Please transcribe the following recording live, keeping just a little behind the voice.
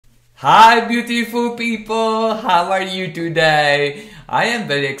Hi beautiful people, how are you today? I am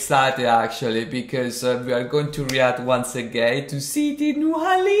very excited actually because we are going to react once again to Siti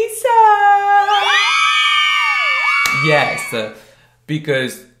Nurhaliza. Yes,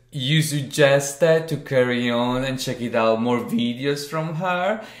 because you suggested to carry on and check it out more videos from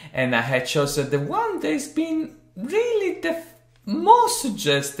her, and I had chosen the one that's been really the most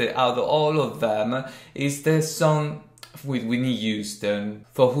suggested out of all of them is the song with Whitney Houston.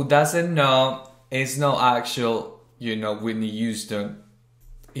 For who doesn't know, it's not actual, Whitney Houston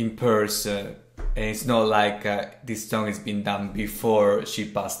in person. And it's not like this song has been done before she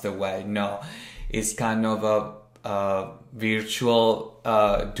passed away. No, it's kind of a virtual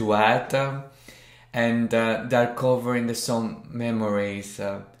duet, and they're covering the song Memories.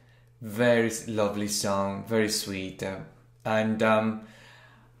 Very lovely song, very sweet, and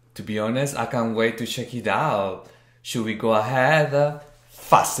to be honest, I can't wait to check it out. Should we go ahead?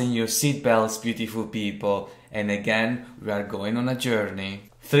 Fasten your seatbelts, beautiful people, and again we are going on a journey.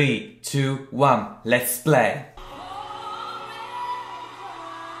 3, 2, 1, let's play.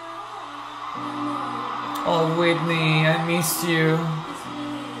 Oh Whitney, I miss you.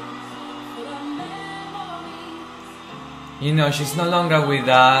 She's no longer with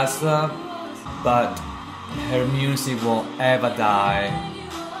us, but her music won't ever die.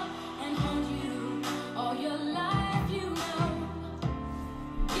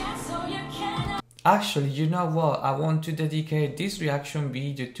 Actually, you know what? I want to dedicate this reaction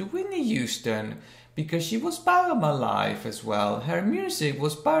video to Whitney Houston because she was part of my life as well. Her music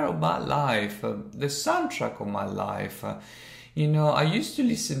was part of my life, the soundtrack of my life. I used to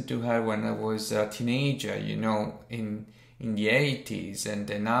listen to her when I was a teenager, in the 80s and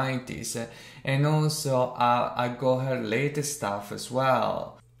the 90s. And also, I got her latest stuff as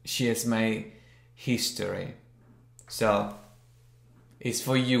well. She has made history. So, it's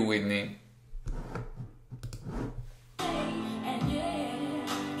for you, Whitney.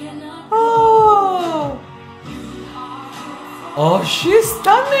 Oh, she's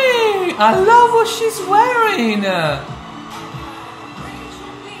stunning! I love what she's wearing!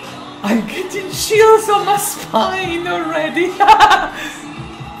 I'm getting chills on my spine already!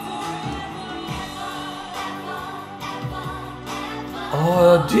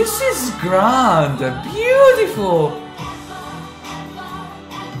 Oh, this is grand! Beautiful!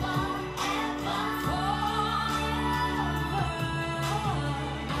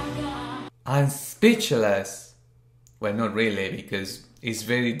 I'm speechless. Well, not really, because it's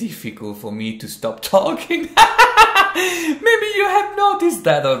very difficult for me to stop talking. Maybe you have noticed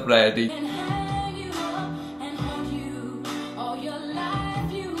that already.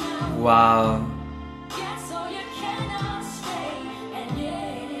 Wow.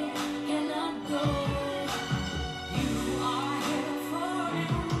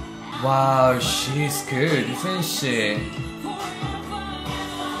 Wow, she's good, isn't she?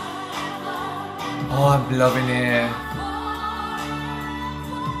 Oh, I'm loving it.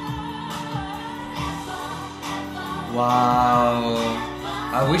 Wow,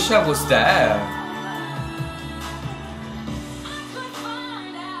 I wish I was there.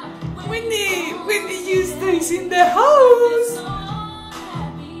 Whitney Houston is in the house.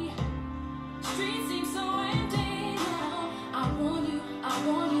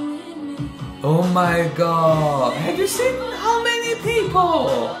 Oh my God, have you seen how many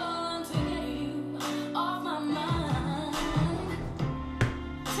people?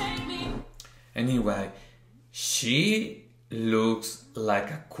 Anyway, she looks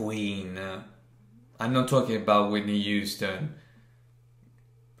like a queen. I'm not talking about Whitney Houston.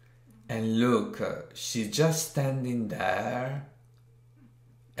 And look, she's just standing there.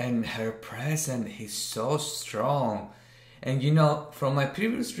 And her presence is so strong. And from my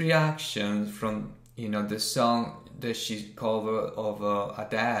previous reactions from, the song that she covered of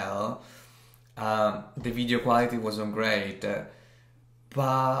Adele, the video quality wasn't great.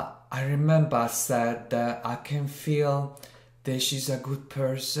 But I remember I said that I can feel that she's a good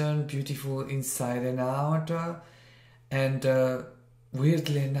person, beautiful inside and out. And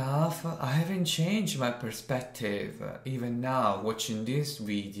weirdly enough, I haven't changed my perspective even now watching this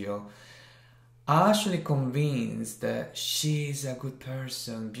video. I'm actually convinced that she's a good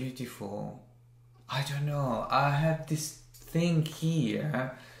person, beautiful. I don't know, I have this thing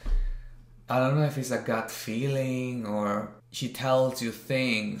here. I don't know if it's a gut feeling or she tells you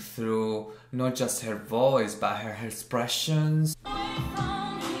things through not just her voice but her expressions.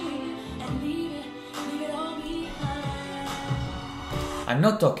 I'm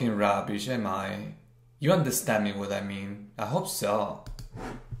not talking rubbish, am I? You understand me what I mean? I hope so.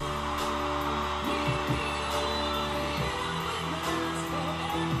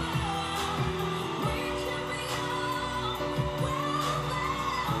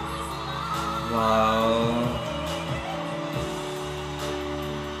 Wow.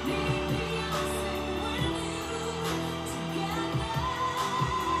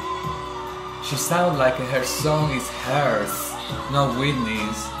 She sounds like her song is hers, not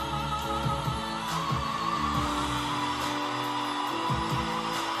Whitney's.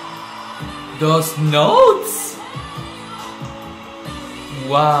 Those notes!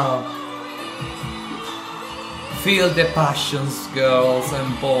 Wow. Feel the passions, girls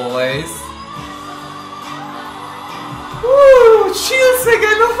and boys. Chills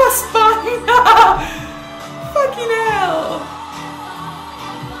again, non fa spina! Fucking hell!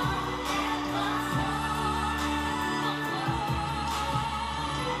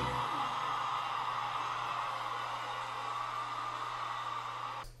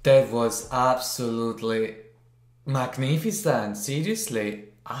 That was absolutely magnificent, seriously.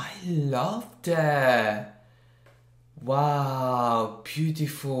 I loved it. Wow,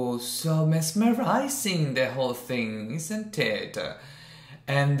 beautiful, so mesmerizing the whole thing, isn't it?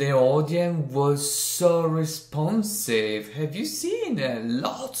 And the audience was so responsive. Have you seen it?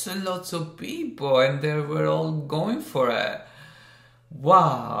 Lots and lots of people, and they were all going for it.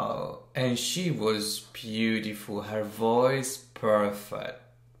 Wow, and she was beautiful, her voice perfect.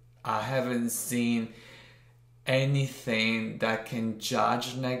 I haven't seen anything that can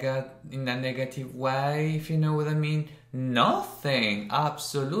judge in a negative way, if you know what I mean. Nothing,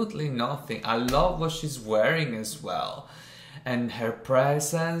 absolutely nothing. I love what she's wearing as well. And her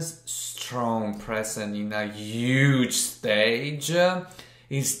presence, strong presence in a huge stage.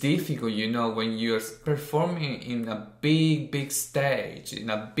 It's difficult, you know, when you're performing in a big stage, in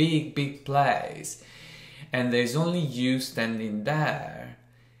a big place, and there's only you standing there.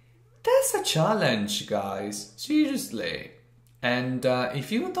 That's a challenge, guys, seriously. And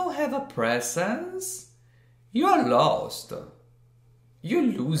if you don't have a presence, you're lost. You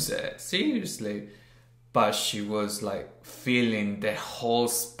lose it, seriously. But she was like filling the whole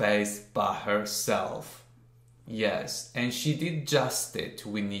space by herself. Yes, and she did justice to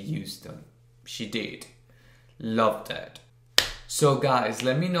Whitney Houston. She did. Loved it. So guys,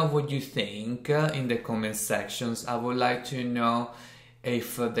 let me know what you think in the comment sections. I would like to know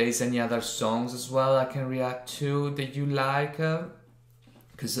if there's any other songs as well I can react to that you like,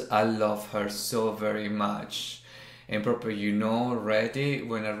 because I love her so very much. And probably you know already,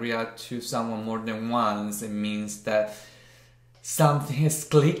 when I react to someone more than once, it means that something has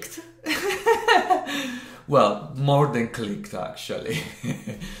clicked. Well, more than clicked actually.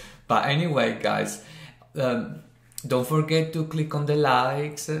 But anyway, guys, don't forget to click on the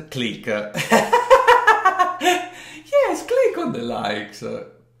likes. Click. Yes, click on the likes.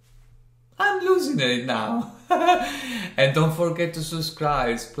 I'm losing it now. And don't forget to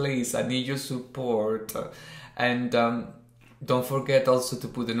subscribe, please. I need your support. And don't forget also to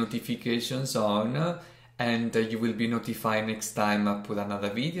put the notifications on. And you will be notified next time I put another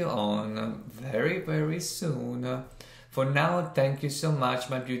video on very soon. For now, thank you so much,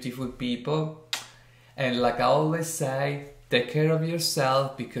 my beautiful people. And like I always say, take care of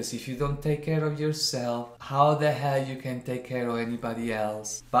yourself, because if you don't take care of yourself, how the hell you can take care of anybody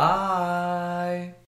else? Bye!